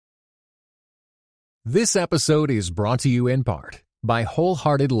This episode is brought to you in part by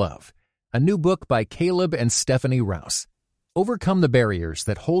Wholehearted Love, a new book by Caleb and Stephanie Rouse. Overcome the barriers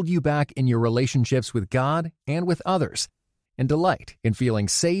that hold you back in your relationships with God and with others, and delight in feeling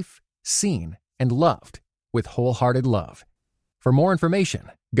safe, seen, and loved with Wholehearted Love. For more information,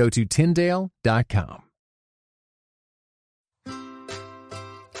 go to Tyndale.com.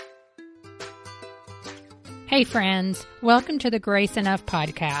 Hey friends, welcome to the Grace Enough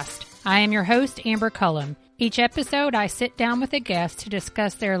podcast. I am your host, Amber Cullum. Each episode, I sit down with a guest to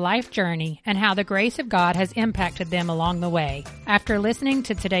discuss their life journey and how the grace of God has impacted them along the way. After listening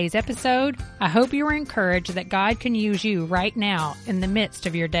to today's episode, I hope you are encouraged that God can use you right now in the midst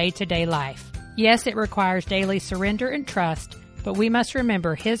of your day-to-day life. Yes, it requires daily surrender and trust, but we must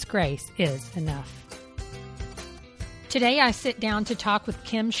remember His grace is enough. Today, I sit down to talk with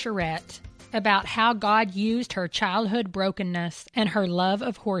Kim Tschirret about how God used her childhood brokenness and her love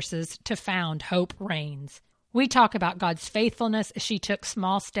of horses to found Hope Reins. We talk about God's faithfulness as she took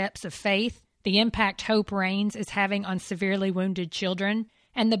small steps of faith, the impact Hope Reins is having on severely wounded children,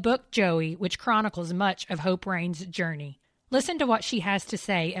 and the book Joey, which chronicles much of Hope Reins' journey. Listen to what she has to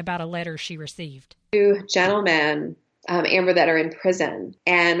say about a letter she received. Two gentlemen, Amber, that are in prison.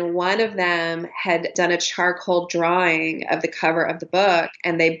 And one of them had done a charcoal drawing of the cover of the book.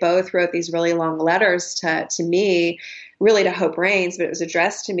 And they both wrote these really long letters to me, really to Hope Reins, but it was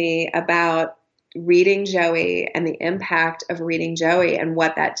addressed to me about reading Joey and the impact of reading Joey and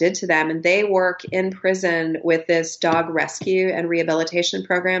what that did to them. And they work in prison with this dog rescue and rehabilitation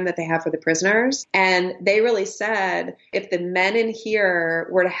program that they have for the prisoners. And they really said, if the men in here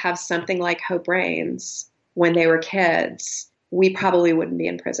were to have something like Hope Reins when they were kids, we probably wouldn't be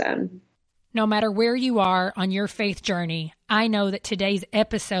in prison. No matter where you are on your faith journey, I know that today's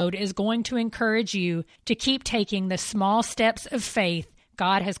episode is going to encourage you to keep taking the small steps of faith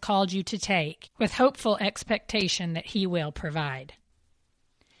God has called you to take, with hopeful expectation that He will provide.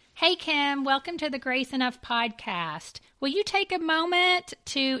 Hey, Kim, welcome to the Grace Enough podcast. Will you take a moment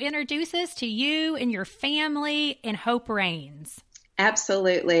to introduce us to you and your family and Hope Reins?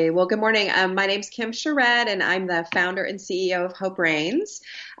 Absolutely. Well, good morning. My name's Kim Tschirret, and I'm the founder and CEO of Hope Reins,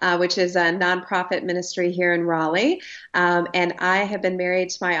 which is a nonprofit ministry here in Raleigh. And I have been married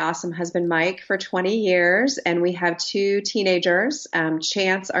to my awesome husband, Mike, for 20 years, and we have two teenagers.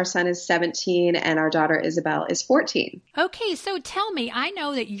 Chance, our son, is 17, and our daughter, Isabel, is 14. Okay, so tell me, I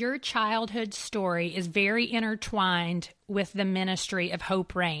know that your childhood story is very intertwined with the ministry of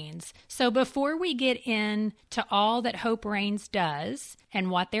Hope Reins. So before we get into all that Hope Reins does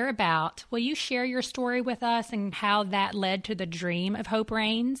and what they're about, will you share your story with us and how that led to the dream of Hope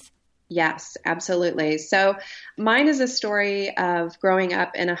Reins? Yes, absolutely. So mine is a story of growing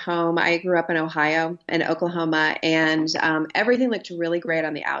up in a home. I grew up in Ohio and Oklahoma, and everything looked really great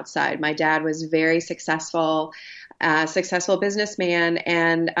on the outside. My dad was very successful businessman,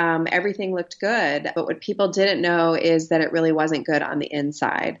 and everything looked good. But what people didn't know is that it really wasn't good on the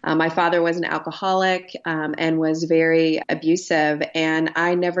inside. My father was an alcoholic and was very abusive, and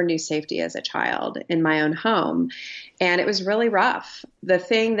I never knew safety as a child in my own home. And it was really rough. The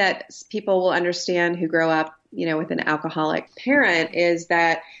thing that people will understand who grow up, with an alcoholic parent is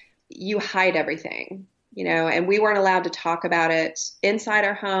that you hide everything. And we weren't allowed to talk about it inside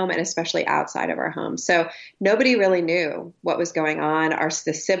our home and especially outside of our home. So nobody really knew what was going on.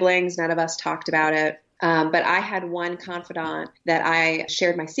 The siblings, none of us talked about it. But I had one confidant that I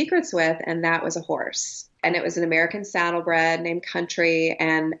shared my secrets with, and that was a horse. And it was an American saddlebred named Country.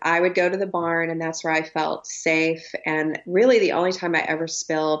 And I would go to the barn, and that's where I felt safe. And really the only time I ever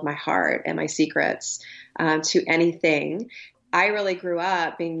spilled my heart and my secrets to anything. I really grew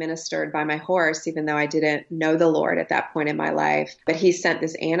up being ministered by my horse, even though I didn't know the Lord at that point in my life. But He sent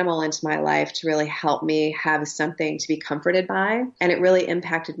this animal into my life to really help me have something to be comforted by. And it really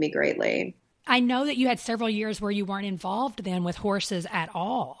impacted me greatly. I know that you had several years where you weren't involved then with horses at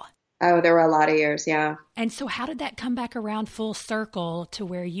all. Oh, there were a lot of years, yeah. And so how did that come back around full circle to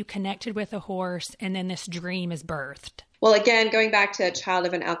where you connected with a horse and then this dream is birthed? Well, again, going back to a child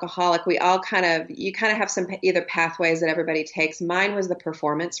of an alcoholic, you kind of have some either pathways that everybody takes. Mine was the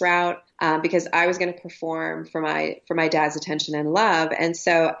performance route because I was going to perform for my dad's attention and love. And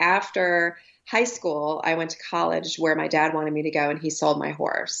so after high school, I went to college where my dad wanted me to go, and he sold my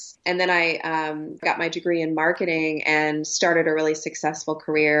horse. And then I got my degree in marketing and started a really successful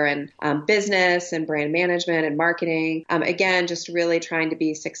career in business and brand management and marketing. Again, just really trying to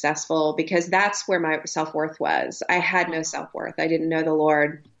be successful because that's where my self-worth was. I had no self-worth. I didn't know the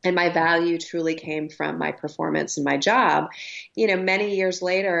Lord. And my value truly came from my performance and my job. Many years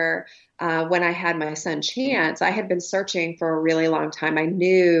later, when I had my son Chance, I had been searching for a really long time. I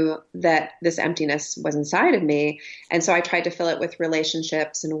knew that this emptiness was inside of me. And so I tried to fill it with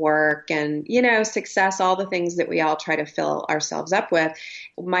relationships and work and, success, all the things that we all try to fill ourselves up with.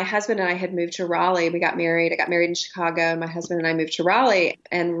 My husband and I had moved to Raleigh. We got married. I got married in Chicago. My husband and I moved to Raleigh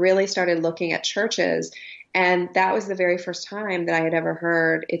and really started looking at churches. And that was the very first time that I had ever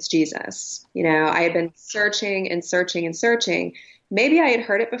heard it's Jesus. I had been searching and searching and searching. Maybe I had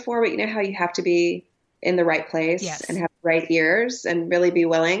heard it before, but you know how you have to be in the right place Yes. and have the right ears and really be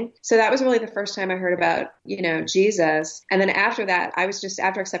willing. So that was really the first time I heard about, Jesus. And then after that,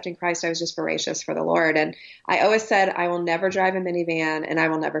 after accepting Christ, I was just voracious for the Lord. And I always said, I will never drive a minivan and I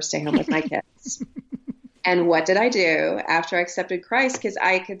will never stay home with my kids. And what did I do after I accepted Christ? Because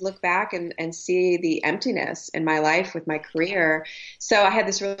I could look back and see the emptiness in my life with my career. So I had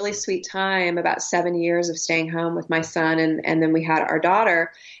this really sweet time, about 7 years of staying home with my son, and then we had our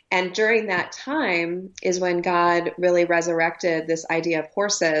daughter. And during that time is when God really resurrected this idea of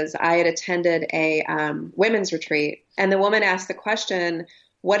horses. I had attended a women's retreat, and the woman asked the question,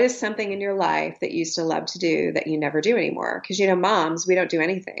 what is something in your life that you used to love to do that you never do anymore? Because, moms, we don't do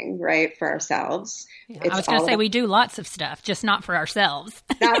anything, right, for ourselves. Yeah, I was going to say we do lots of stuff, just not for ourselves.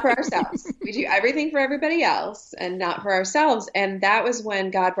 Not for ourselves. We do everything for everybody else and not for ourselves. And that was when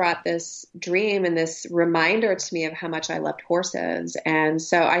God brought this dream and this reminder to me of how much I loved horses. And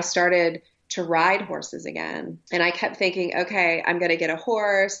so I started to ride horses again. And I kept thinking, okay, I'm going to get a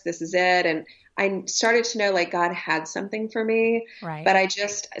horse. This is it. And I started to know like God had something for me, right. But I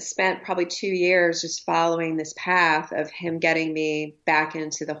just spent probably 2 years just following this path of him getting me back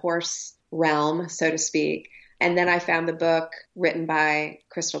into the horse realm, so to speak. And then I found the book written by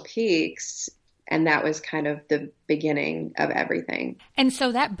Crystal Peaks, and that was kind of the beginning of everything. And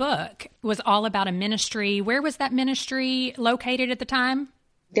so that book was all about a ministry. Where was that ministry located at the time?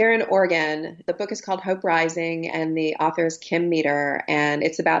 They're in Oregon. The book is called Hope Rising, and the author is Kim Meter, and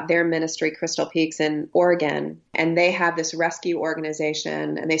it's about their ministry, Crystal Peaks in Oregon. And they have this rescue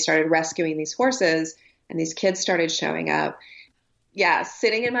organization, and they started rescuing these horses, and these kids started showing up. Yeah,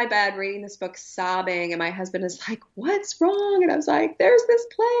 sitting in my bed reading this book, sobbing, and my husband is like, what's wrong? And I was like, there's this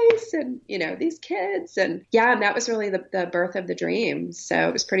place and, these kids. And yeah, and that was really the birth of the dream. So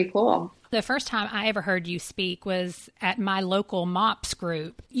it was pretty cool. The first time I ever heard you speak was at my local MOPS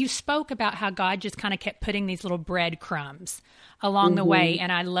group. You spoke about how God just kind of kept putting these little breadcrumbs along the way.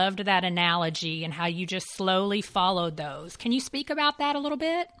 And I loved that analogy and how you just slowly followed those. Can you speak about that a little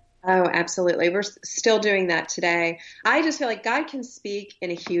bit? Oh, absolutely. We're still doing that today. I just feel like God can speak in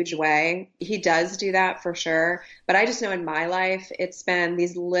a huge way. He does do that for sure. But I just know in my life, it's been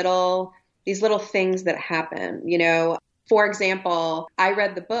these little things that happen, For example, I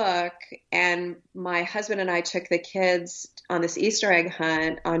read the book and my husband and I took the kids on this Easter egg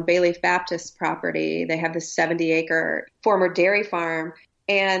hunt on Bayleaf Baptist property. They have this 70-acre former dairy farm.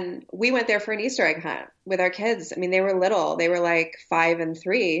 And we went there for an Easter egg hunt with our kids. I mean, they were little. They were like 5 and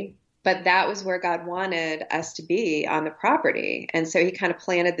 3. But that was where God wanted us to be on the property. And so he kind of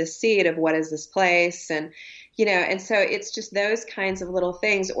planted the seed of what is this place? And and so it's just those kinds of little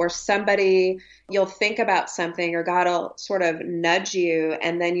things, or you'll think about something or God will sort of nudge you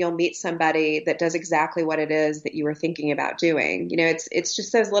and then you'll meet somebody that does exactly what it is that you were thinking about doing. It's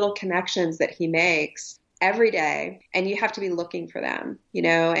just those little connections that he makes every day, and you have to be looking for them,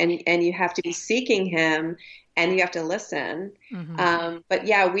 and you have to be seeking him and you have to listen. Mm-hmm. But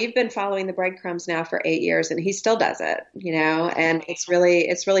yeah, we've been following the breadcrumbs now for 8 years and he still does it, and it's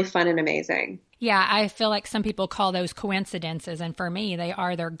really fun and amazing. Yeah, I feel like some people call those coincidences, and for me, they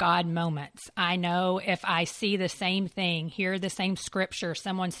are their God moments. I know if I see the same thing, hear the same scripture,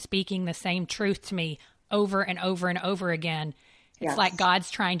 someone speaking the same truth to me over and over and over again, it's like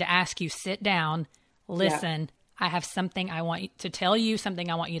God's trying to ask you, sit down, listen. Yeah. I have something I want to tell you, something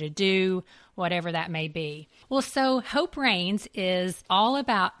I want you to do, whatever that may be. Well, so Hope Reins is all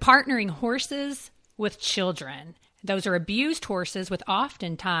about partnering horses with children. Those are abused horses with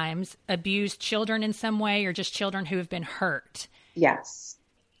oftentimes abused children in some way, or just children who have been hurt. Yes.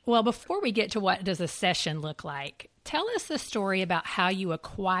 Well, before we get to what does a session look like, tell us the story about how you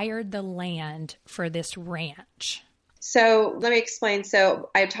acquired the land for this ranch. So let me explain. So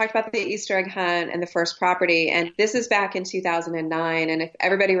I talked about the Easter egg hunt and the first property, and this is back in 2009. And if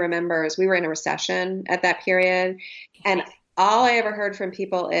everybody remembers, we were in a recession at that period. And all I ever heard from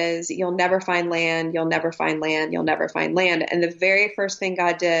people is, you'll never find land, you'll never find land, you'll never find land. And the very first thing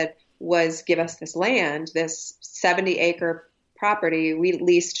God did was give us this land, this 70-acre property. We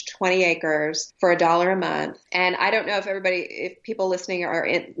leased 20 acres for $1 a month. And I don't know if people listening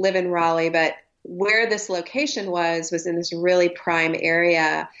live in Raleigh, but where this location was in this really prime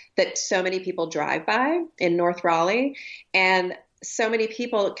area that so many people drive by in North Raleigh. And so many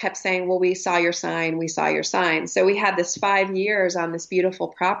people kept saying, well, we saw your sign. We saw your sign. So we had this 5 years on this beautiful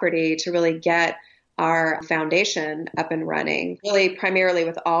property to really get our foundation up and running, really primarily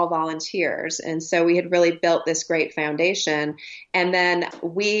with all volunteers. And so we had really built this great foundation. And then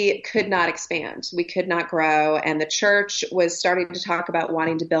we could not expand. We could not grow. And the church was starting to talk about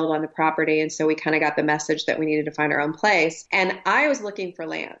wanting to build on the property. And so we kind of got the message that we needed to find our own place. And I was looking for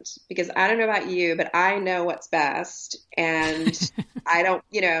land because I don't know about you, but I know what's best. And I don't,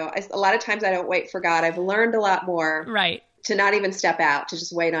 a lot of times I don't wait for God. I've learned a lot more. Right. To not even step out, to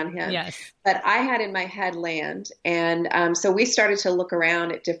just wait on him. Yes. But I had in my head land. And so we started to look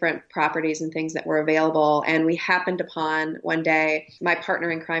around at different properties and things that were available. And we happened upon one day, my partner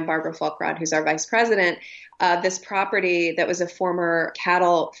in crime, Barbara Fulkrod, who's our vice president, this property that was a former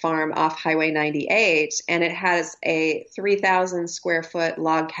cattle farm off Highway 98. And it has a 3,000 square foot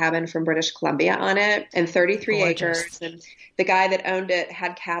log cabin from British Columbia on it and 33 Gorgeous. acres. And the guy that owned it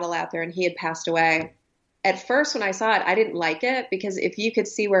had cattle out there and he had passed away. At first, when I saw it, I didn't like it because if you could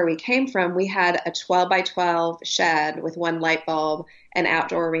see where we came from, we had a 12 by 12 shed with one light bulb, an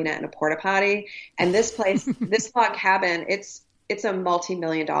outdoor arena, and a porta potty. And this place, this log cabin, it's a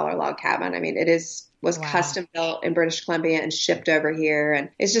multi-million-dollar log cabin. I mean, was Wow. custom built in British Columbia and shipped over here. And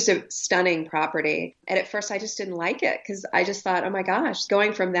it's just a stunning property. And at first I just didn't like it because I just thought, oh my gosh,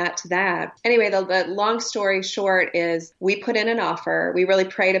 going from that to that. Anyway, the long story short is we put in an offer. We really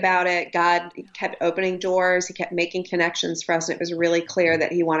prayed about it. God kept opening doors. He kept making connections for us. And it was really clear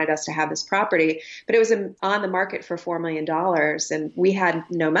that he wanted us to have this property, but it was on the market for $4 million and we had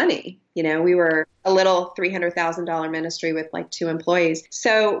no money. We were a little $300,000 ministry with like 2 employees.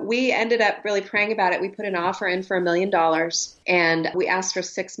 So we ended up really praying about it. We put an offer in for $1 million and we asked for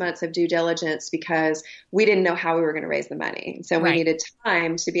 6 months of due diligence because we didn't know how we were going to raise the money. So we needed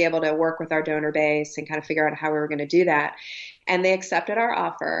time to be able to work with our donor base and kind of figure out how we were going to do that. And they accepted our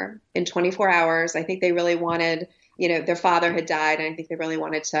offer in 24 hours. I think they really wanted, their father had died and I think they really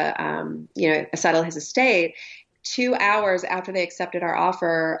wanted to, settle his estate. 2 hours after they accepted our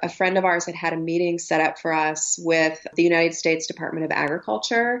offer, a friend of ours had a meeting set up for us with the United States Department of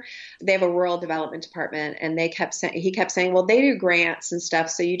Agriculture. They have a rural development department, and he kept saying, well, they do grants and stuff,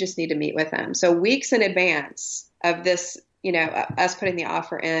 so you just need to meet with them. So weeks in advance of this, us putting the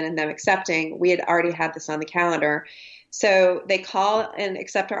offer in and them accepting, we had already had this on the calendar. So they call and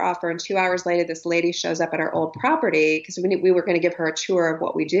accept our offer, and 2 hours later, this lady shows up at our old property because we were going to give her a tour of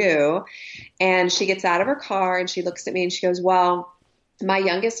what we do. And she gets out of her car and she looks at me and she goes, well, my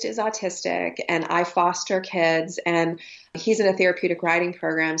youngest is autistic and I foster kids and he's in a therapeutic riding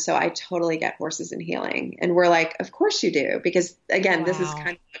program. So I totally get horses and healing. And we're like, of course you do. Because again, This is kind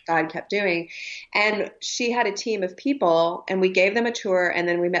of what God kept doing. And she had a team of people and we gave them a tour. And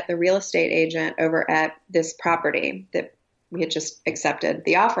then we met the real estate agent over at this property that we had just accepted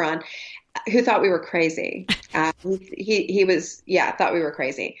the offer on, who thought we were crazy. He thought we were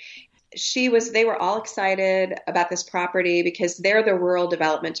crazy. They were all excited about this property because they're the rural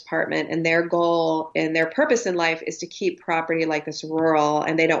development department and their goal and their purpose in life is to keep property like this rural,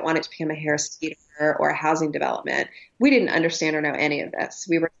 and they don't want it to become a Harris Teeter or a housing development. We didn't understand or know any of this.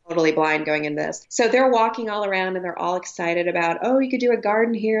 We were totally blind going into this. So they're walking all around and they're all excited about, oh, you could do a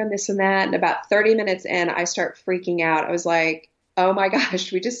garden here and this and that. And about 30 minutes in, I start freaking out. I was like, oh my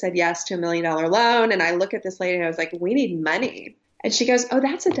gosh, we just said yes to $1 million loan. And I look at this lady and I was like, we need money. And she goes, oh,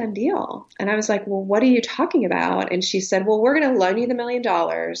 that's a done deal. And I was like, well, what are you talking about? And she said, well, we're going to loan you the $1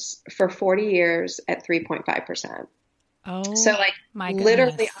 million for 40 years at 3.5%. Oh, so my goodness.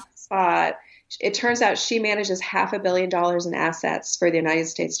 Literally on the spot, it turns out she manages $500 million in assets for the United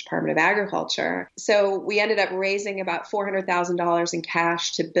States Department of Agriculture. So we ended up raising about $400,000 in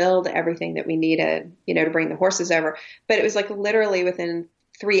cash to build everything that we needed, to bring the horses over. But it was like literally within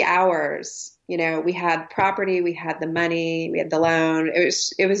 3 hours, we had property, we had the money, we had the loan.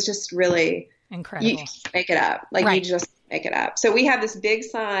 It was just really incredible. You just make it up. You just make it up. So we have this big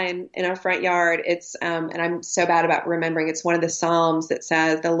sign in our front yard. It's, and I'm so bad about remembering, it's one of the Psalms that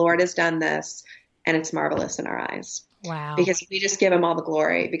says, the Lord has done this and it's marvelous in our eyes. Wow. Because we just give him all the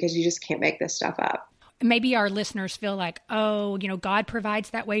glory because you just can't make this stuff up. Maybe our listeners feel like, oh, God provides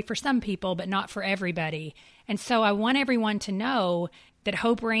that way for some people, but not for everybody. And so I want everyone to know that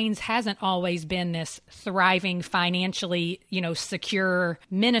Hope Reins hasn't always been this thriving, financially, secure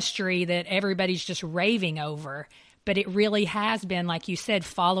ministry that everybody's just raving over. but it really has been, like you said,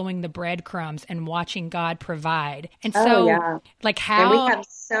 following the breadcrumbs and watching God provide. And Oh, so, yeah. like, And we how, have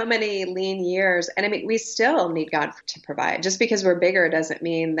so many lean years. And I mean, we still need God to provide. Just because we're bigger doesn't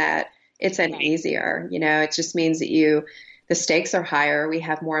mean that it's any easier. It just means that the stakes are higher. We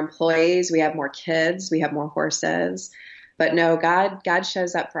have more employees, we have more kids, we have more horses. But no, God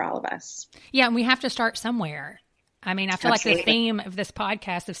shows up for all of us. yeah, and we have to start somewhere. I mean, I feel like the Absolutely. theme of this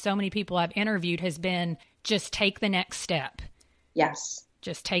podcast of so many people I've interviewed has been just take the next step. Yes.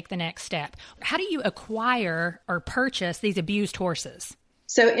 Just take the next step. How do you acquire or purchase these abused horses?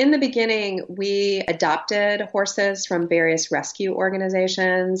 So in the beginning, we adopted horses from various rescue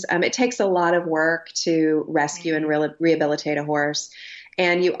organizations. It takes a lot of work to rescue and rehabilitate a horse.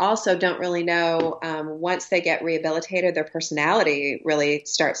 And you also don't really know, once they get rehabilitated, their personality really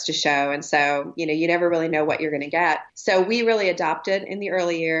starts to show. And so, you never really know what you're going to get. So we really adopted in the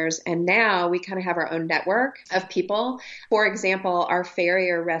early years. And now we kind of have our own network of people. For example, our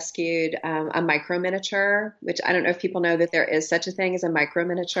farrier rescued a micro miniature, which I don't know if people know that there is such a thing as a micro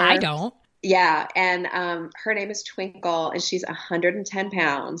miniature. I don't. Yeah. And her name is Twinkle, and she's 110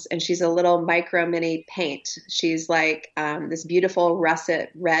 pounds, and she's a little micro mini paint. She's like this beautiful russet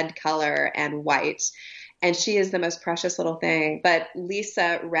red color and white. And she is the most precious little thing. But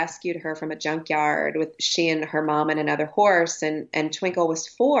Lisa rescued her from a junkyard with she and her mom and another horse. And Twinkle was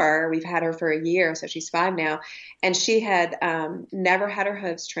 4. We've had her for a year, so she's 5 now. And she had never had her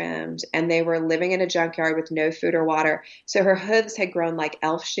hooves trimmed, and they were living in a junkyard with no food or water. So her hooves had grown like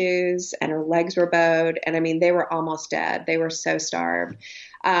elf shoes, and her legs were bowed. And I mean, they were almost dead. They were so starved.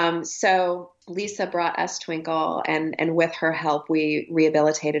 So Lisa brought us Twinkle, and with her help, we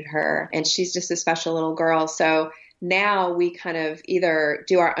rehabilitated her, and she's just a special little girl. So now we kind of either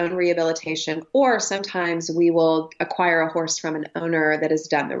do our own rehabilitation, or sometimes we will acquire a horse from an owner that has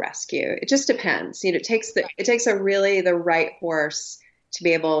done the rescue. It just depends. It takes the right horse to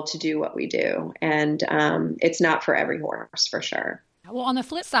be able to do what we do. And, it's not for every horse, for sure. Well, on the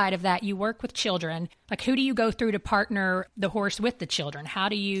flip side of that, you work with children. Like, who do you go through to partner the horse with the children? How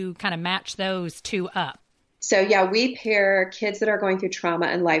do you kind of match those two up? So yeah, we pair kids that are going through trauma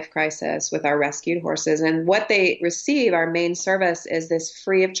and life crisis with our rescued horses. And what they receive, our main service, is this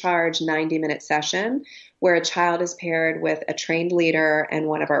free of charge 90-minute session where a child is paired with a trained leader and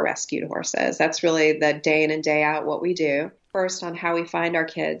one of our rescued horses. That's really the day in and day out what we do. First, on how we find our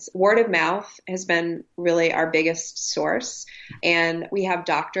kids. Word of mouth has been really our biggest source. And we have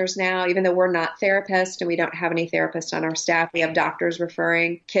doctors now, even though we're not therapists and we don't have any therapists on our staff, we have doctors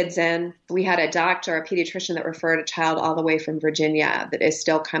referring kids in. We had a doctor, a pediatrician, that referred a child all the way from Virginia that is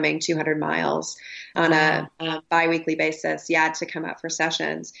still coming 200 miles on a biweekly basis, to come up for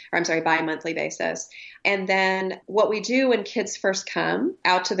sessions, bi-monthly basis. And then what we do when kids first come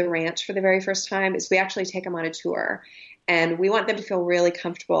out to the ranch for the very first time is we actually take them on a tour. And we want them to feel really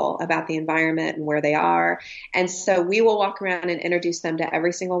comfortable about the environment and where they are. And so we will walk around and introduce them to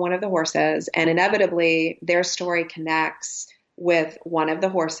every single one of the horses. And inevitably, their story connects with one of the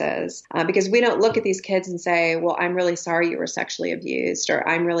horses, because we don't look at these kids and say, well, I'm really sorry you were sexually abused, or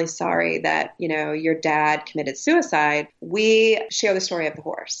I'm really sorry that, your dad committed suicide. We share the story of the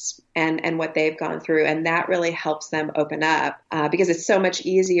horse and what they've gone through. And that really helps them open up, because it's so much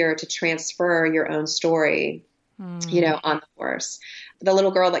easier to transfer your own story on the horse. The little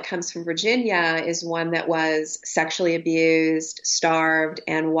girl that comes from Virginia is one that was sexually abused, starved,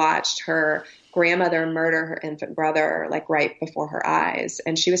 and watched her grandmother murder her infant brother, like right before her eyes.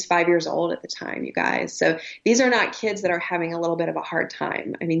 And she was 5 years old at the time, you guys. So these are not kids that are having a little bit of a hard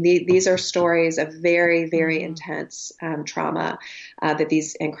time. I mean, these are stories of very, very intense trauma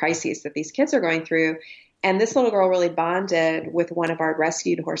and crises that these kids are going through. And this little girl really bonded with one of our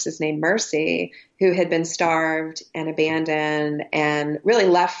rescued horses named Mercy, who had been starved and abandoned and really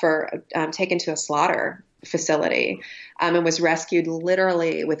left taken to a slaughter facility, and was rescued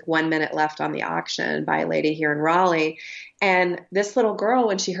literally with 1 minute left on the auction by a lady here in Raleigh. And this little girl,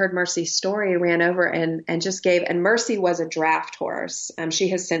 when she heard Mercy's story, ran over and Mercy was a draft horse. She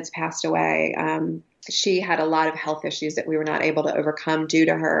has since passed away. She had a lot of health issues that we were not able to overcome due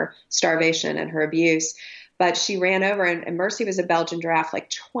to her starvation and her abuse. But she ran over, and Mercy was a Belgian draft, like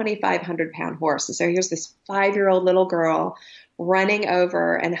 2,500 pound horse. And so here's this 5-year-old little girl running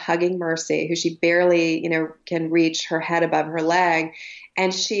over and hugging Mercy, who she barely, can reach her head above her leg.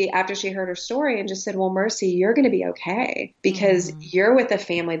 And after she heard her story, and just said, well, Mercy, you're going to be okay because you're with a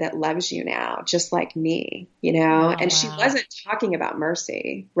family that loves you now, just like me, Oh, and she wasn't talking about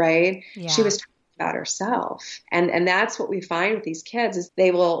Mercy, right? Yeah. She was talking about herself. And that's what we find with these kids is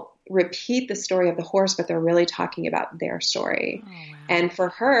they will repeat the story of the horse, but they're really talking about their story. Oh, wow. And for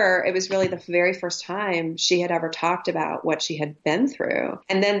her, it was really the very first time she had ever talked about what she had been through.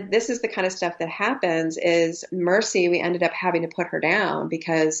 And then this is the kind of stuff that happens is Mercy, we ended up having to put her down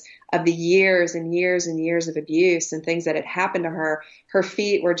because of the years and years and years of abuse and things that had happened to her. Her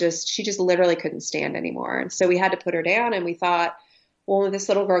feet were she just literally couldn't stand anymore. And so we had to put her down, and we thought, well, when this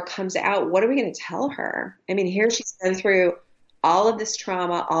little girl comes out, what are we going to tell her? I mean, here she's been through all of this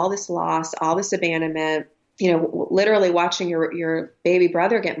trauma, all this loss, all this abandonment, literally watching your baby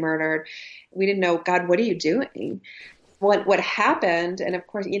brother get murdered. We didn't know, God, what are you doing? What happened, and of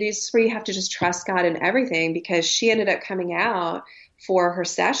course, this is where you have to just trust God in everything, because she ended up coming out for her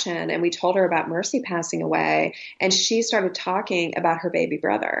session, and we told her about Mercy passing away, and she started talking about her baby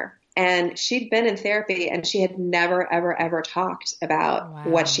brother. And she'd been in therapy, and she had never, ever, ever talked about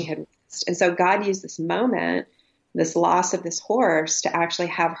what she had missed. And so God used this moment, this loss of this horse, to actually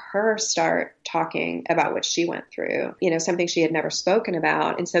have her start talking about what she went through, something she had never spoken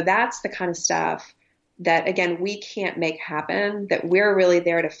about. And so that's the kind of stuff that, again, we can't make happen, that we're really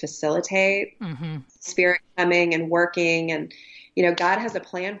there to facilitate Spirit coming and working. And, God has a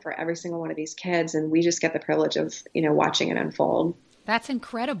plan for every single one of these kids, and we just get the privilege of, watching it unfold. That's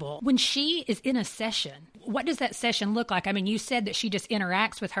incredible. When she is in a session, what does that session look like? I mean, you said that she just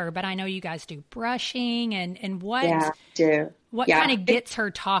interacts with her, but I know you guys do brushing and what? Yeah, do. What kind of gets her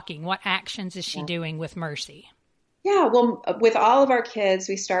talking? What actions is she doing with Mercy? Yeah, well, with all of our kids,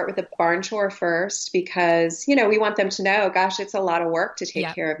 we start with a barn chore first because, we want them to know, gosh, it's a lot of work to take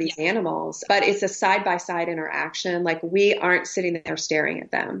care of these animals. But it's a side-by-side interaction. Like, we aren't sitting there staring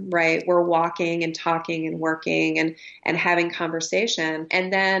at them, right? We're walking and talking and working and having conversation.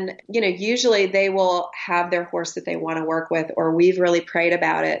 And then, usually they will have their horse that they want to work with, or we've really prayed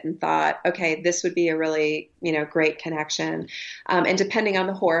about it and thought, okay, this would be a really, great connection. And depending on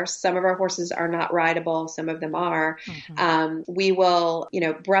the horse, some of our horses are not rideable, some of them are. We will,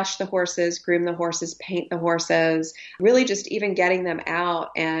 brush the horses, groom the horses, paint the horses, really just even getting them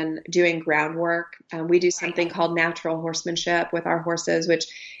out and doing groundwork. We do something called natural horsemanship with our horses, which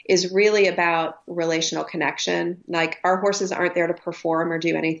is really about relational connection. Like, our horses aren't there to perform or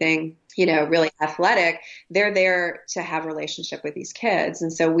do anything, really athletic. They're there to have relationship with these kids.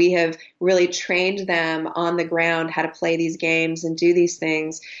 And so we have really trained them on the ground how to play these games and do these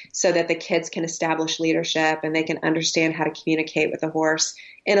things so that the kids can establish leadership and they can understand how to communicate with the horse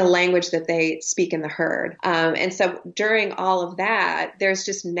in a language that they speak in the herd. And so during all of that, there's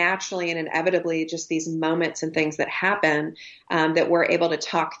just naturally and inevitably just these moments and things that happen that we're able to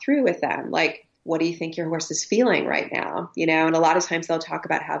talk through with them. Like, what do you think your horse is feeling right now? And a lot of times they'll talk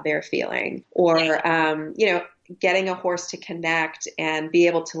about how they're feeling, or, getting a horse to connect and be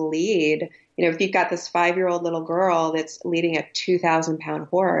able to lead. If you've got this 5-year-old little girl that's leading a 2,000-pound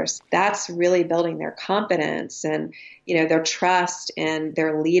horse, that's really building their confidence and, their trust in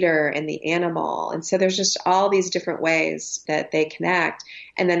their leader and the animal. And so there's just all these different ways that they connect.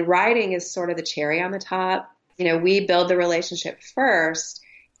 And then riding is sort of the cherry on the top. We build the relationship first,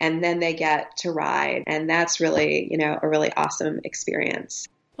 and then they get to ride. And that's really, a really awesome experience.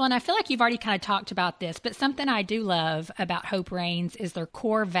 Well, and I feel like you've already kind of talked about this, but something I do love about Hope Reins is their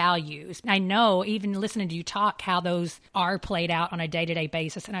core values. I know, even listening to you talk, how those are played out on a day-to-day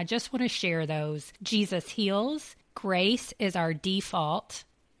basis, and I just want to share those. Jesus heals. Grace is our default.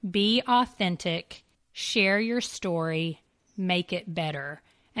 Be authentic. Share your story. Make it better.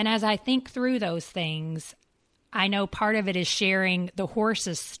 And as I think through those things, I know part of it is sharing the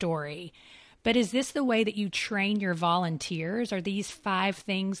horse's story. But is this the way that you train your volunteers? Are these 5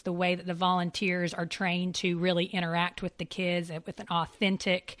 things the way that the volunteers are trained to really interact with the kids with an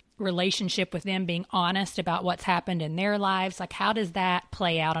authentic relationship with them, being honest about what's happened in their lives? Like, how does that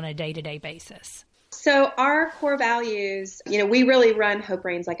play out on a day-to-day basis? So our core values, we really run Hope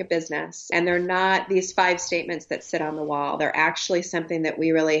Reins like a business, and they're not these 5 statements that sit on the wall. They're actually something that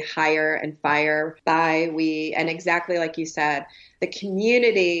we really hire and fire by. And exactly like you said, the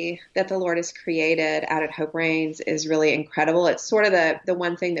community that the Lord has created out at Hope Reins is really incredible. It's sort of the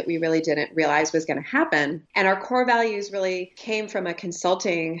one thing that we really didn't realize was going to happen. And our core values really came from a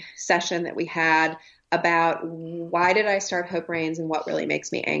consulting session that we had about why did I start Hope Reins and what really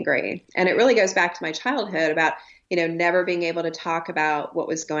makes me angry. And it really goes back to my childhood about, never being able to talk about what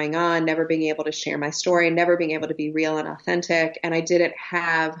was going on, never being able to share my story, never being able to be real and authentic. And I didn't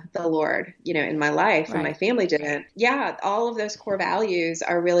have the Lord, in my life, and my family didn't. Yeah, all of those core values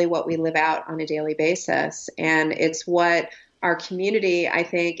are really what we live out on a daily basis. And it's what our community, I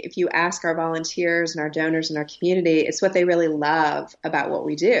think, if you ask our volunteers and our donors in our community, it's what they really love about what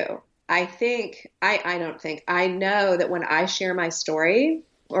we do. I know that when I share my story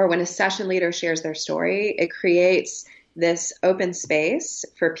or when a session leader shares their story, it creates this open space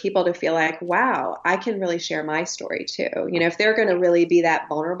for people to feel like, wow, I can really share my story too. If they're going to really be that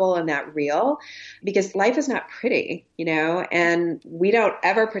vulnerable and that real, because life is not pretty, and we don't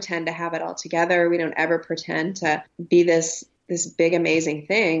ever pretend to have it all together. We don't ever pretend to be this big, amazing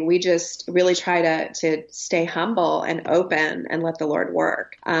thing. We just really try to stay humble and open and let the Lord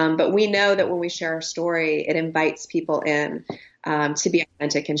work. But we know that when we share our story, it invites people in to be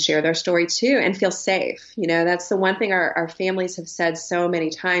authentic and share their story too and feel safe. That's the one thing our families have said so many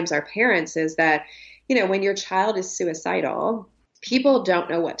times, our parents, is that, when your child is suicidal, people don't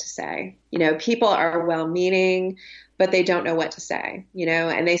know what to say. People are well-meaning, but they don't know what to say,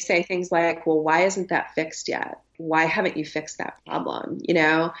 and they say things like, well, why isn't that fixed yet? Why haven't you fixed that problem?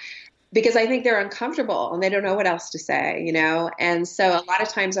 Because I think they're uncomfortable and they don't know what else to say, and so a lot of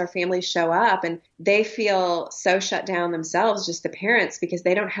times our families show up and they feel so shut down themselves, just the parents, because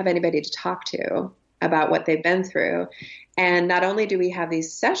they don't have anybody to talk to about what they've been through. And not only do we have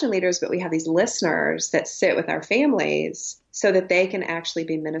these session leaders, but we have these listeners that sit with our families so that they can actually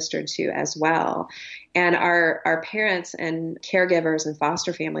be ministered to as well. And our parents and caregivers and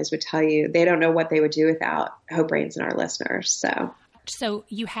foster families would tell you they don't know what they would do without Hope Reins and our listeners. So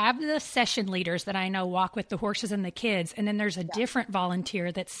you have the session leaders that I know walk with the horses and the kids, and then there's a different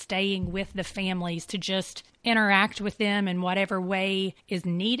volunteer that's staying with the families to just interact with them in whatever way is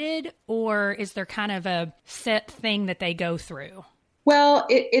needed, or is there kind of a set thing that they go through? Well,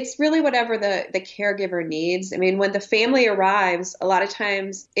 it's really whatever the caregiver needs. I mean, when the family arrives, a lot of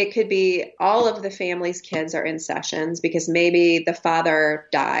times it could be all of the family's kids are in sessions because maybe the father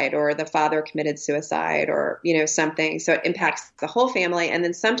died or the father committed suicide or, something. So it impacts the whole family. And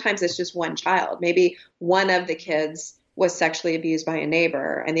then sometimes it's just one child. Maybe one of the kids was sexually abused by a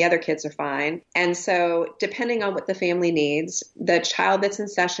neighbor and the other kids are fine. And so depending on what the family needs, the child that's in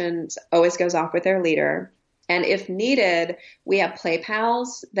sessions always goes off with their leader. And if needed, we have play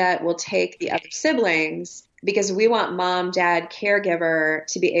pals that will take the other siblings because we want mom, dad, caregiver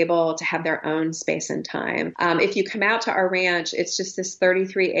to be able to have their own space and time. If you come out to our ranch, it's just this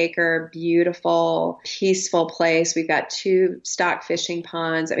 33-acre, beautiful, peaceful place. We've got 2 stock fishing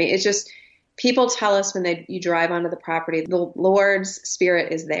ponds. I mean, it's just... People tell us when you drive onto the property, the Lord's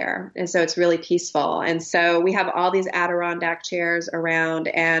Spirit is there. And so it's really peaceful. And so we have all these Adirondack chairs around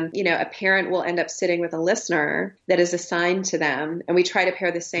and, a parent will end up sitting with a listener that is assigned to them. And we try to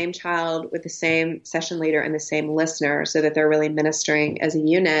pair the same child with the same session leader and the same listener so that they're really ministering as a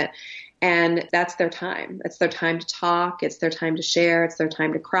unit. And that's their time. It's their time to talk. It's their time to share. It's their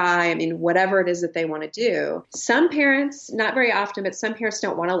time to cry. I mean, whatever it is that they want to do. Some parents, not very often, but some parents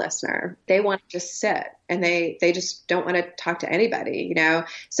don't want a listener. They want to just sit and they just don't want to talk to anybody,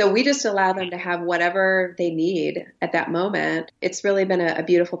 So we just allow them to have whatever they need at that moment. It's really been a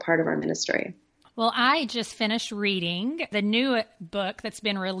beautiful part of our ministry. Well, I just finished reading the new book that's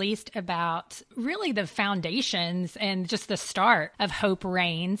been released about really the foundations and just the start of Hope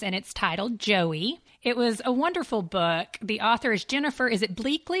Reins, and it's titled Joey. It was a wonderful book. The author is Jennifer, is it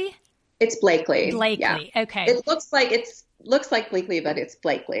Bleakley? It's Blakely. Blakely, yeah. Okay. It looks like Bleakley, but it's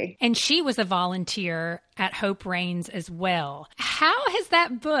Blakely. And she was a volunteer at Hope Reins as well. How has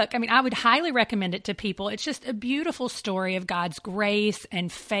that book, I would highly recommend it to people. It's just a beautiful story of God's grace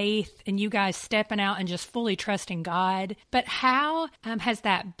and faith and you guys stepping out and just fully trusting God. But how has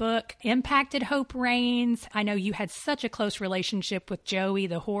that book impacted Hope Reins? I know you had such a close relationship with Joey,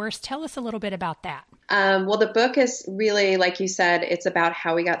 the horse. Tell us a little bit about that. Well, the book is really, like you said, it's about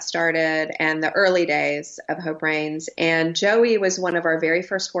how we got started and the early days of Hope Reins. And Joey was one of our very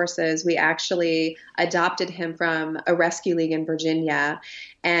first horses. We actually adopted him from a rescue league in Virginia.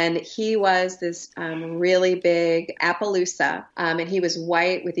 And he was this really big Appaloosa, and he was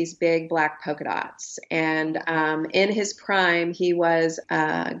white with these big black polka dots. And in his prime, he was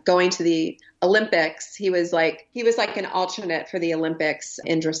going to the Olympics. He was like an alternate for the Olympics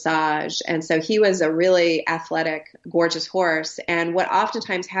in dressage. And so he was a really athletic, gorgeous horse. And what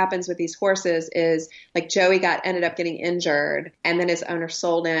oftentimes happens with these horses is like Joey ended up getting injured and then his owner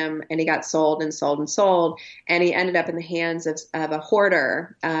sold him and he got sold and sold and sold. And he ended up in the hands of a hoarder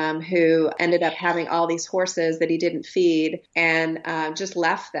who ended up having all these horses that he didn't feed and just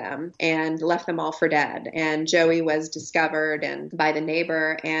left them all for dead. And Joey was discovered by the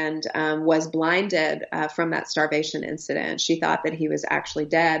neighbor and was blinded from that starvation incident. She thought that he was actually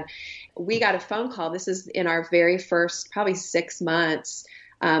dead. We got a phone call. This is in our very first, probably 6 months,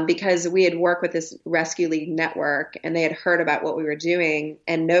 because we had worked with this rescue league network and they had heard about what we were doing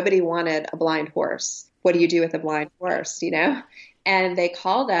and nobody wanted a blind horse. What do you do with a blind horse, And they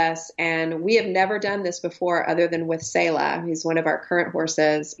called us, and we have never done this before other than with Selah, who's one of our current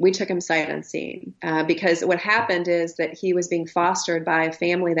horses. We took him sight unseen because what happened is that he was being fostered by a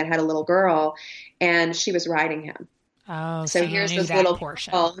family that had a little girl, and she was riding him. Oh, So here's this little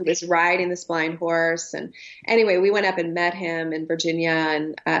girl who was riding this blind horse. And anyway, we went up and met him in Virginia,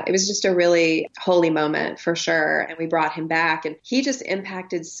 and it was just a really holy moment for sure. And we brought him back, and he just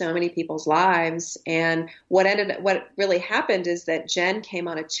impacted so many people's lives. And what really happened is that Jen came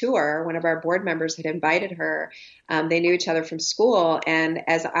on a tour. One of our board members had invited her. They knew each other from school. And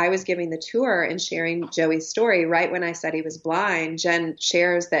as I was giving the tour and sharing Joey's story, right when I said he was blind, Jen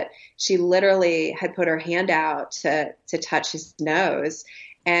shares that she literally had put her hand out to touch his nose.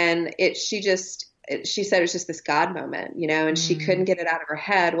 And she said it was just this God moment, and she couldn't get it out of her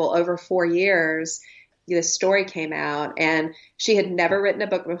head. Well, over 4 years, this story came out, and she had never written a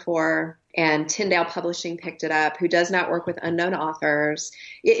book before. And Tyndale Publishing picked it up, who does not work with unknown authors.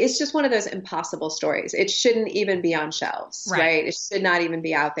 It's just one of those impossible stories. It shouldn't even be on shelves, right? It should not even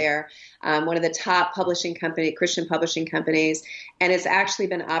be out there. One of the top Christian publishing companies. And it's actually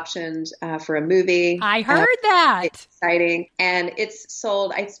been optioned for a movie. I heard that. It's exciting. And it's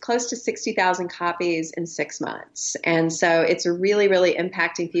sold, it's close to 60,000 copies in 6 months. And so it's really, really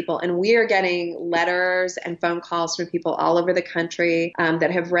impacting people. And we are getting letters and phone calls from people all over the country that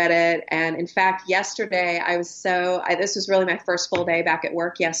have read it. And in fact, yesterday, this was really my first full day back at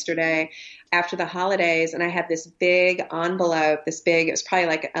work yesterday after the holidays. And I had this big envelope, it was probably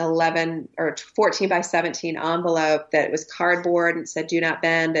like 11 or 14 by 17 envelope that was cardboard and said, "Do not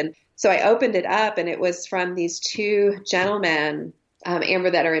bend." And so I opened it up, and it was from these 2 gentlemen,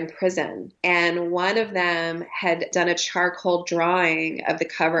 Amber, that are in prison. And one of them had done a charcoal drawing of the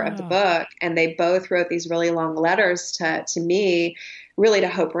cover of the book. And they both wrote these really long letters to me, really to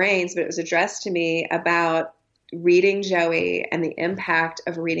Hope Reins, but it was addressed to me about reading Joey and the impact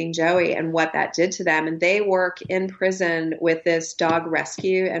of reading Joey and what that did to them. And they work in prison with this dog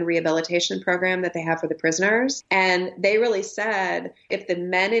rescue and rehabilitation program that they have for the prisoners. And they really said, if the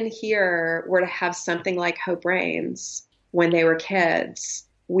men in here were to have something like Hope Reins when they were kids,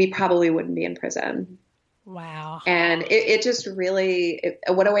 we probably wouldn't be in prison. Wow. And it just really,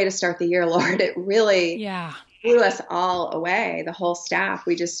 what a way to start the year, Lord. It really blew us all away, the whole staff.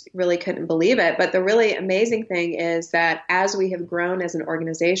 We just really couldn't believe it. But the really amazing thing is that as we have grown as an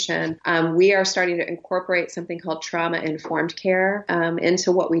organization, we are starting to incorporate something called trauma-informed care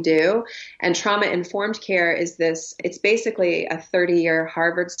into what we do. And trauma-informed care it's basically a 30-year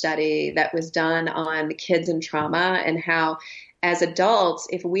Harvard study that was done on kids and trauma, and how as adults,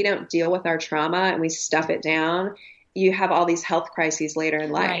 if we don't deal with our trauma and we stuff it down, you have all these health crises later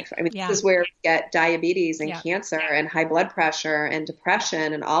in life. Right. I mean, this is where we get diabetes and cancer and high blood pressure and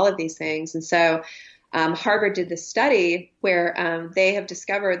depression and all of these things. And so Harvard did this study where they have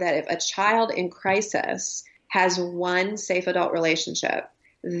discovered that if a child in crisis has one safe adult relationship,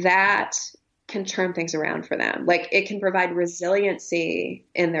 that can turn things around for them. Like, it can provide resiliency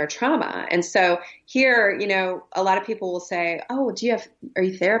in their trauma. And so here, a lot of people will say, "Oh, are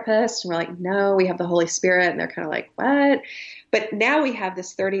you therapists?" And we're like, "No, we have the Holy Spirit." And they're kind of like, "What?" But now we have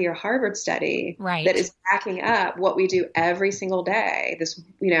this 30-year Harvard study that is backing up what we do every single day. This,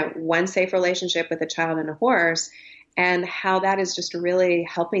 one safe relationship with a child and a horse, and how that is just really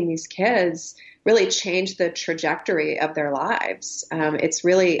helping these kids really change the trajectory of their lives. It's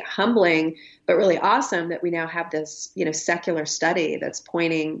really humbling, but really awesome that we now have this, secular study that's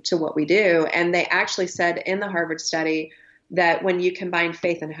pointing to what we do. And they actually said in the Harvard study that when you combine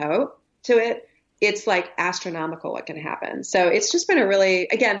faith and hope to it, it's like astronomical what can happen. So it's just been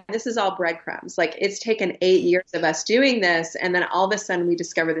again, this is all breadcrumbs. Like, it's taken 8 years of us doing this. And then all of a sudden we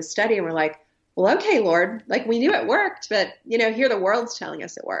discover this study and we're like, well, okay, Lord, like, we knew it worked, but, here the world's telling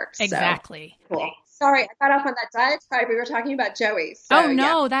us it works. Exactly. So, cool. Sorry, I got off on that diatribe. We were talking about Joey. So,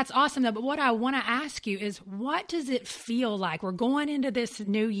 no, that's awesome. Though. But what I want to ask you is, what does it feel like? We're going into this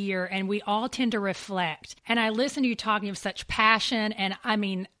new year, and we all tend to reflect. And I listen to you talking of such passion. And I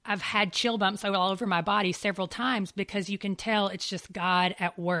mean, I've had chill bumps all over my body several times because you can tell it's just God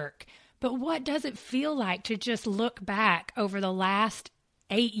at work. But what does it feel like to just look back over the last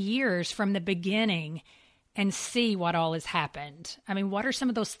 8 years from the beginning and see what all has happened? I mean, what are some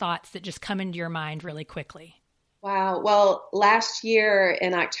of those thoughts that just come into your mind really quickly? Wow. Well, last year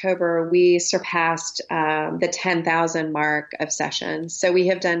in October, we surpassed the 10,000 mark of sessions. So we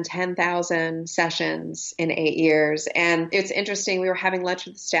have done 10,000 sessions in 8 years. And it's interesting. We were having lunch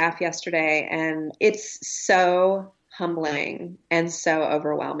with the staff yesterday, and it's so humbling and so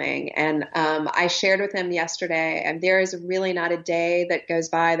overwhelming. And I shared with them yesterday, and there is really not a day that goes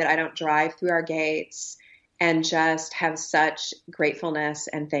by that I don't drive through our gates and just have such gratefulness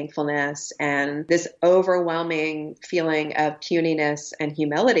and thankfulness and this overwhelming feeling of puniness and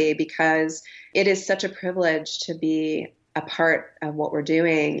humility, because it is such a privilege to be a part of what we're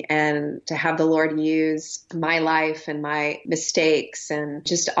doing and to have the Lord use my life and my mistakes and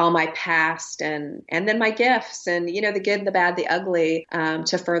just all my past and then my gifts and, the good, the bad, the ugly,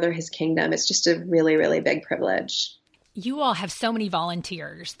 to further his kingdom. It's just a really, really big privilege. You all have so many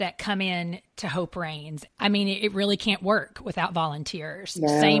volunteers that come in to Hope Reins. I mean, it really can't work without volunteers. No,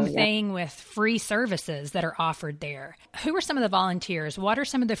 Same thing with free services that are offered there. Who are some of the volunteers? What are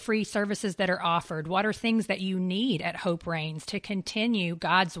some of the free services that are offered? What are things that you need at Hope Reins to continue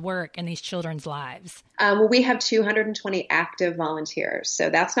God's work in these children's lives? We have 220 active volunteers. So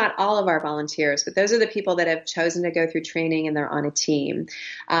that's not all of our volunteers, but those are the people that have chosen to go through training and they're on a team.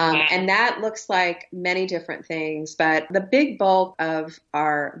 And that looks like many different things, but the big bulk of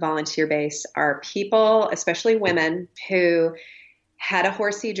our volunteer base are people, especially women, who had a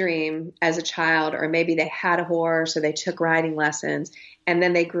horsey dream as a child, or maybe they had a horse or they took riding lessons and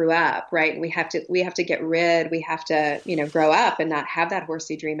then they grew up, right? And we have to get rid, we have to, grow up and not have that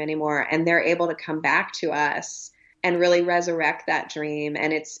horsey dream anymore. And they're able to come back to us and really resurrect that dream.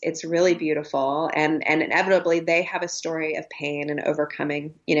 And it's really beautiful. And inevitably they have a story of pain and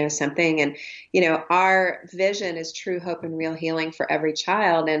overcoming, something. And, our vision is true hope and real healing for every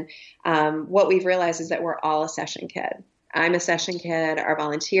child. And what we've realized is that we're all a session kid. I'm a session kid. Our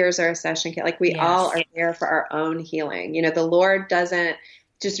volunteers are a session kid. Like we all are there for our own healing. The Lord doesn't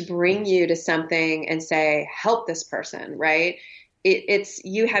just bring you to something and say, help this person, right? It's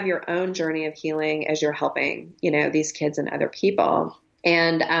you have your own journey of healing as you're helping, these kids and other people.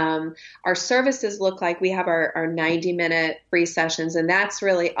 And our services look like we have our 90-minute free sessions, and that's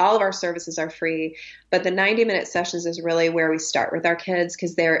really all of our services are free. But the 90-minute sessions is really where we start with our kids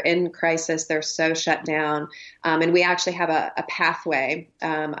because they're in crisis. They're so shut down. And we actually have a pathway,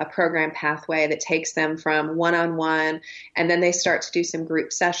 a program pathway that takes them from one-on-one, and then they start to do some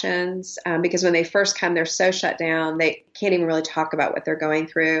group sessions because when they first come, they're so shut down. They can't even really talk about what they're going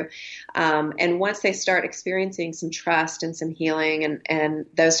through. And once they start experiencing some trust and some healing and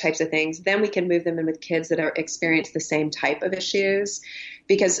those types of things, then we can move them in with kids that are experience the same type of issues.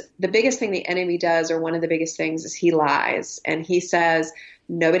 Because the biggest thing the enemy does, or one of the biggest things, is he lies. And he says,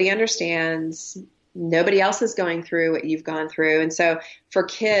 nobody understands, nobody else is going through what you've gone through. And so for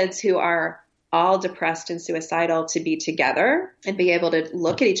kids who are all depressed and suicidal to be together and be able to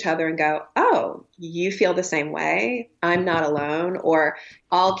look at each other and go, oh, you feel the same way, I'm not alone, or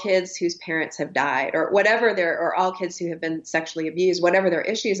all kids whose parents have died, or whatever or all kids who have been sexually abused, whatever their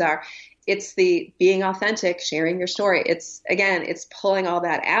issues are. It's the being authentic, sharing your story. It's pulling all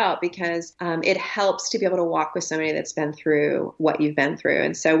that out because it helps to be able to walk with somebody that's been through what you've been through.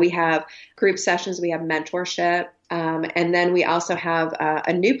 And so we have group sessions, we have mentorship, and then we also have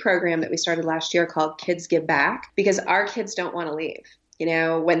a new program that we started last year called Kids Give Back, because our kids don't want to leave.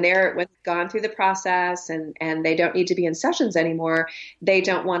 When they've gone through the process and they don't need to be in sessions anymore, they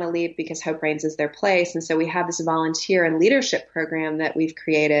don't want to leave because Hope Reins is their place. And so we have this volunteer and leadership program that we've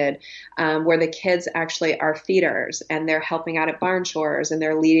created where the kids actually are feeders and they're helping out at barn chores and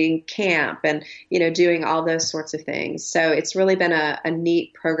they're leading camp and, doing all those sorts of things. So it's really been a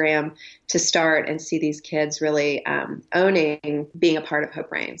neat program to start and see these kids really owning being a part of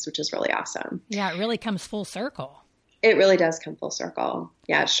Hope Reins, which is really awesome. Yeah, it really comes full circle. It really does come full circle.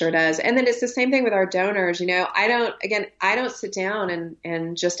 Yeah, it sure does. And then it's the same thing with our donors. I don't sit down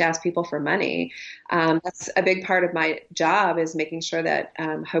and just ask people for money. That's a big part of my job, is making sure that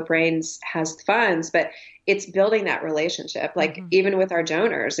Hope Reins has funds, but it's building that relationship. Like even with our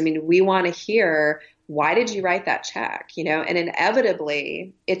donors, we want to hear, why did you write that check? And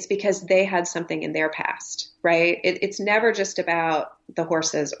inevitably it's because they had something in their past, right? It's never just about the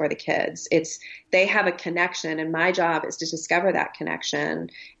horses or the kids. They have a connection, and my job is to discover that connection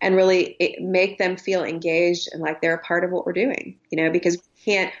and really make them feel engaged and like they're a part of what we're doing, because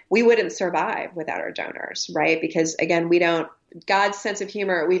we wouldn't survive without our donors, right? Because again, God's sense of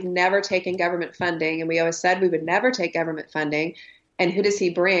humor, we've never taken government funding, and we always said we would never take government funding. And who does he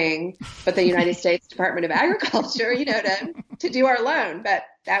bring but the United States Department of Agriculture, to do our loan? But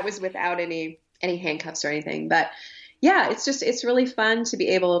that was without any handcuffs or anything. But yeah, it's really fun to be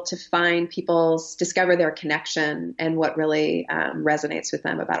able to discover their connection and what really resonates with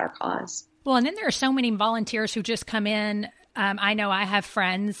them about our cause. Well, and then there are so many volunteers who just come in. I know I have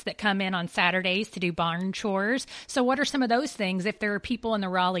friends that come in on Saturdays to do barn chores. So what are some of those things if there are people in the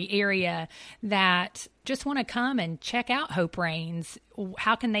Raleigh area that just want to come and check out Hope Reins,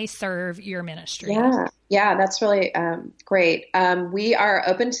 how can they serve your ministry? Yeah, that's really great. We are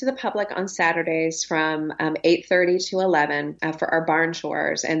open to the public on Saturdays from 8:30 to 11 for our barn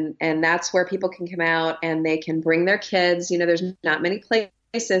chores. And that's where people can come out and they can bring their kids. There's not many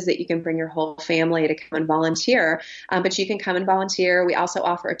places that you can bring your whole family to come and volunteer, but you can come and volunteer. We also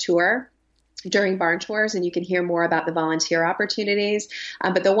offer a tour during barn chores, and you can hear more about the volunteer opportunities.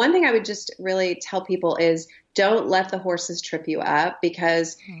 But the one thing I would just really tell people is don't let the horses trip you up,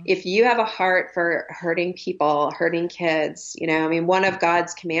 because if you have a heart for hurting people, hurting kids, one of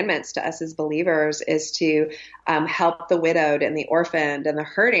God's commandments to us as believers is to help the widowed and the orphaned and the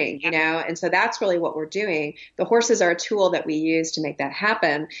hurting, and so that's really what we're doing. The horses are a tool that we use to make that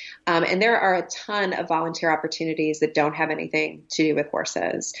happen. And there are a ton of volunteer opportunities that don't have anything to do with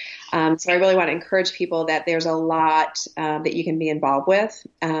horses. So I really want to encourage people that there's a lot that you can be involved with.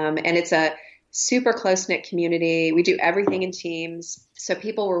 And it's a super close-knit community. We do everything in teams. So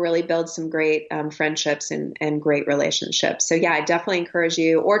people will really build some great friendships and great relationships. So yeah, I definitely encourage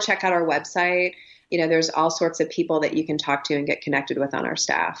you, or check out our website. There's all sorts of people that you can talk to and get connected with on our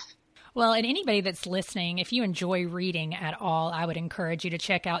staff. Well, and anybody that's listening, if you enjoy reading at all, I would encourage you to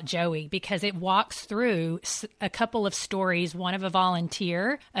check out Joey, because it walks through a couple of stories, one of a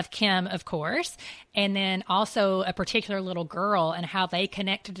volunteer, of Kim, of course, and then also a particular little girl and how they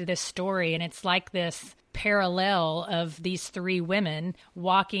connected to this story. And it's like this parallel of these three women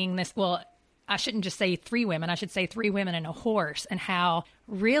walking this, well, I shouldn't just say three women, I should say three women and a horse, and how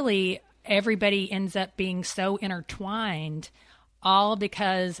really everybody ends up being so intertwined, all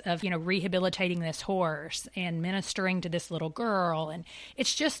because of, rehabilitating this horse and ministering to this little girl. And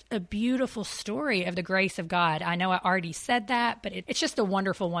it's just a beautiful story of the grace of God. I know I already said that, but it's just a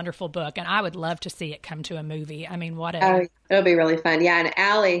wonderful, wonderful book. And I would love to see it come to a movie. I mean, it'll be really fun. Yeah. And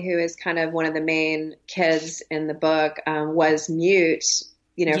Allie, who is kind of one of the main kids in the book, was mute,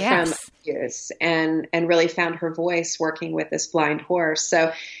 from abuse, and really found her voice working with this blind horse.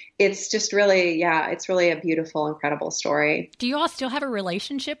 So it's just really, it's really a beautiful, incredible story. Do you all still have a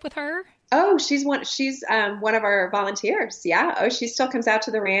relationship with her? Oh, she's one of our volunteers. Yeah. Oh, she still comes out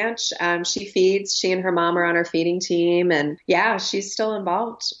to the ranch. She feeds. She and her mom are on our feeding team. And yeah, she's still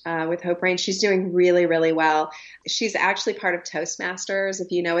involved with Hope Reins. She's doing really, really well. She's actually part of Toastmasters,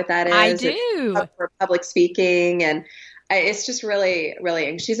 if you know what that is. I do. For public speaking. And it's just really,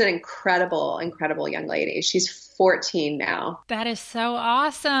 really, she's an incredible, incredible young lady. She's 14 now. That is so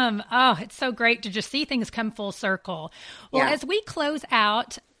awesome. Oh, it's so great to just see things come full circle. Well, as we close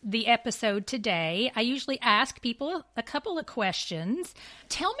out the episode today, I usually ask people a couple of questions.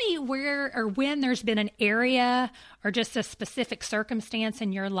 Tell me where or when there's been an area or just a specific circumstance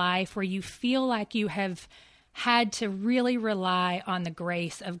in your life where you feel like you have had to really rely on the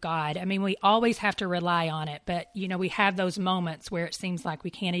grace of God. I mean, we always have to rely on it, but we have those moments where it seems like we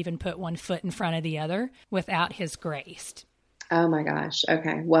can't even put one foot in front of the other without His grace. Oh my gosh.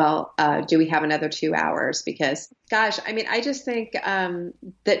 Okay. Well, do we have another 2 hours? Because gosh, I mean, I just think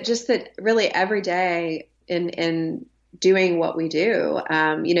that really every day in doing what we do,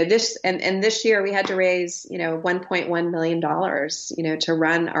 this year we had to raise, $1.1 million, to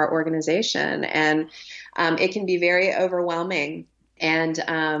run our organization. And it can be very overwhelming. And,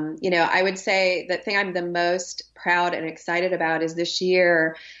 I would say the thing I'm the most proud and excited about is this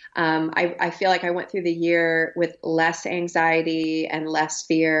year, I feel like I went through the year with less anxiety and less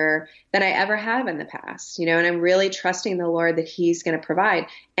fear than I ever have in the past, and I'm really trusting the Lord that He's going to provide.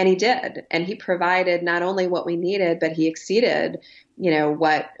 And He did. And He provided not only what we needed, but He exceeded,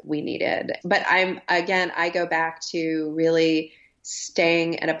 what we needed. But I go back to really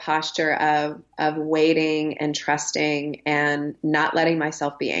staying in a posture of waiting and trusting and not letting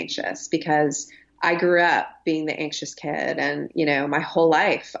myself be anxious, because I grew up being the anxious kid, and, my whole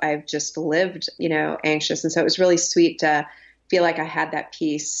life I've just lived, anxious. And so it was really sweet to feel like I had that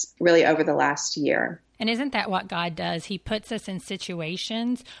peace really over the last year. And isn't that what God does? He puts us in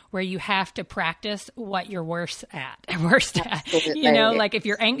situations where you have to practice what you're worst at. Like if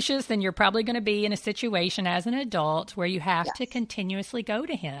you're anxious, then you're probably going to be in a situation as an adult where you have to continuously go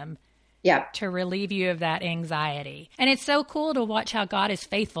to Him. To relieve you of that anxiety. And it's so cool to watch how God is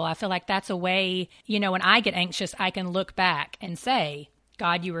faithful. I feel like that's a way, when I get anxious, I can look back and say,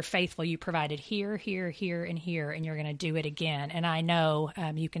 God, you were faithful. You provided here, here, here, and here, and you're going to do it again. And I know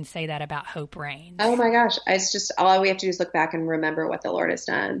you can say that about Hope Reins. Oh my gosh. It's just all we have to do is look back and remember what the Lord has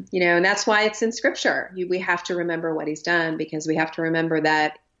done, and that's why it's in Scripture. We have to remember what He's done, because we have to remember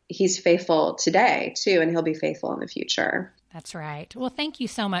that he's faithful today too, and he'll be faithful in the future. That's right. Well, thank you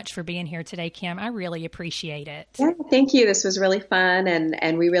so much for being here today, Kim. I really appreciate it. Yeah, thank you. This was really fun,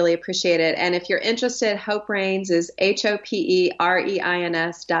 and we really appreciate it. And if you're interested, Hope Reins is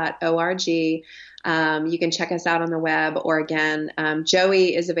HOPEREINS.org. You can check us out on the web, or again,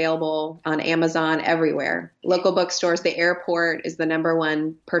 Joey is available on Amazon everywhere. Local bookstores, the airport is the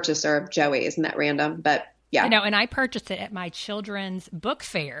 #1 purchaser of Joey. Isn't that random? But yeah. I know, and I purchased it at my children's book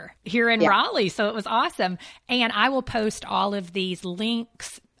fair here in Raleigh, so it was awesome. And I will post all of these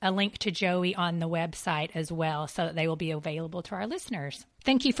links, a link to Joey on the website as well, so that they will be available to our listeners.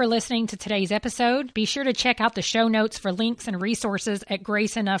 Thank you for listening to today's episode. Be sure to check out the show notes for links and resources at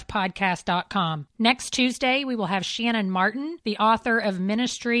graceenoughpodcast.com. Next Tuesday, we will have Shannon Martin, the author of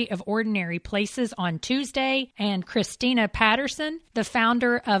Ministry of Ordinary Places, on Tuesday, and Christina Patterson, the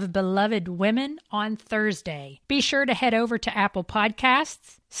founder of Beloved Women, on Thursday. Be sure to head over to Apple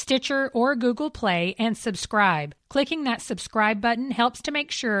Podcasts, Stitcher, or Google Play and subscribe. Clicking that subscribe button helps to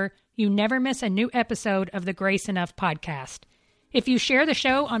make sure you never miss a new episode of the Grace Enough podcast. If you share the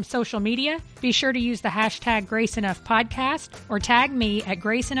show on social media, be sure to use the hashtag GraceEnoughPodcast or tag me at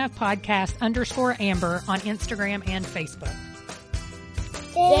GraceEnoughPodcast_Amber on Instagram and Facebook.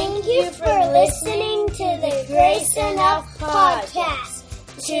 Thank you for listening to the Grace Enough Podcast.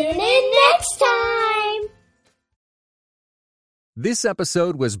 Tune in next time. This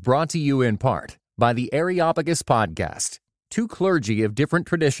episode was brought to you in part by the Areopagus Podcast, two clergy of different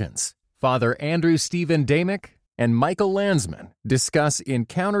traditions, Father Andrew Stephen Damick and Michael Landsman, discuss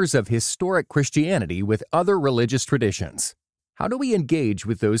encounters of historic Christianity with other religious traditions. How do we engage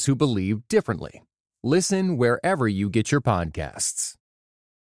with those who believe differently? Listen wherever you get your podcasts.